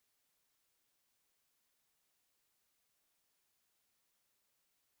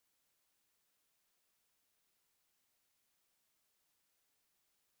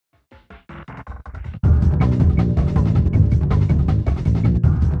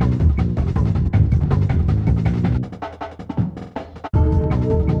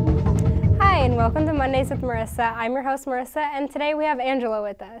Welcome to Mondays with Marissa. I'm your host, Marissa, and today we have Angela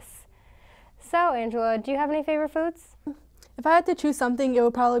with us. So, Angela, do you have any favorite foods? If I had to choose something, it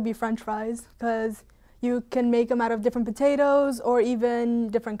would probably be French fries, because you can make them out of different potatoes or even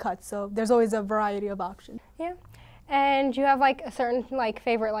different cuts, so there's always a variety of options. Yeah. And do you have like a certain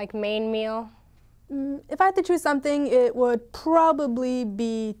favorite main meal? If I had to choose something, it would probably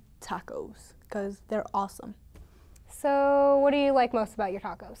be tacos, because they're awesome. So, what do you like most about your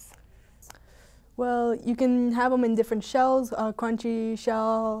tacos? Well, you can have them in different shells, crunchy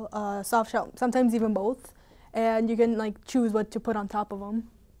shell, soft shell, sometimes even both, and you can choose what to put on top of them.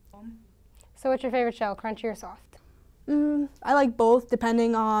 So what's your favorite shell, crunchy or soft? I like both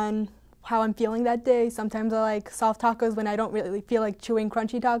depending on how I'm feeling that day. Sometimes I like soft tacos when I don't really feel like chewing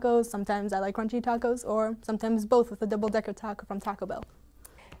crunchy tacos. Sometimes I like crunchy tacos, or sometimes both with a double-decker taco from Taco Bell.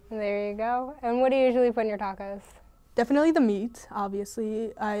 There you go. And what do you usually put in your tacos? Definitely the meat,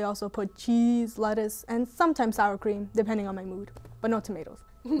 obviously. I also put cheese, lettuce, and sometimes sour cream, depending on my mood, but no tomatoes.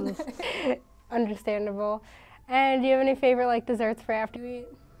 Understandable. And do you have any favorite desserts for after you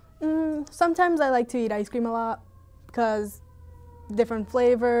eat? Sometimes I like to eat ice cream a lot, because different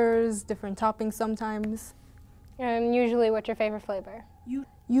flavors, different toppings sometimes. And usually what's your favorite flavor?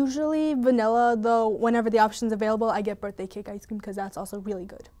 Usually vanilla, though whenever the option's available, I get birthday cake ice cream because that's also really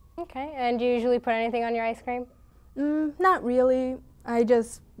good. Okay, and do you usually put anything on your ice cream? Not really. I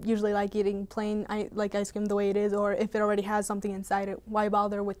just usually like eating plain ice cream the way it is, or if it already has something inside it, why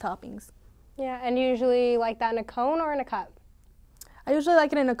bother with toppings? Yeah, and you usually like that in a cone or in a cup? I usually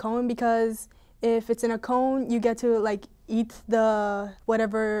like it in a cone, because if it's in a cone, you get to eat the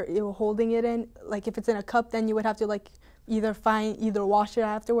whatever you're holding it in. If it's in a cup, then you would have to either wash it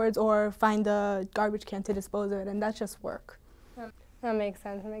afterwards or find a garbage can to dispose of it, and that's just work. That makes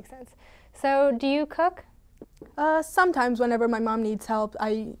sense, So do you cook? Sometimes whenever my mom needs help,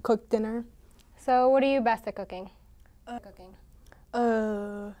 I cook dinner. So what are you best at cooking?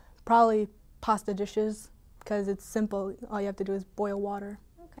 Probably pasta dishes, because it's simple. All you have to do is boil water.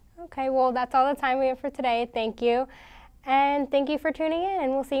 Okay, well, that's all the time we have for today. Thank you. And thank you for tuning in,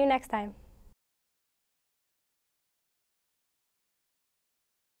 and we'll see you next time.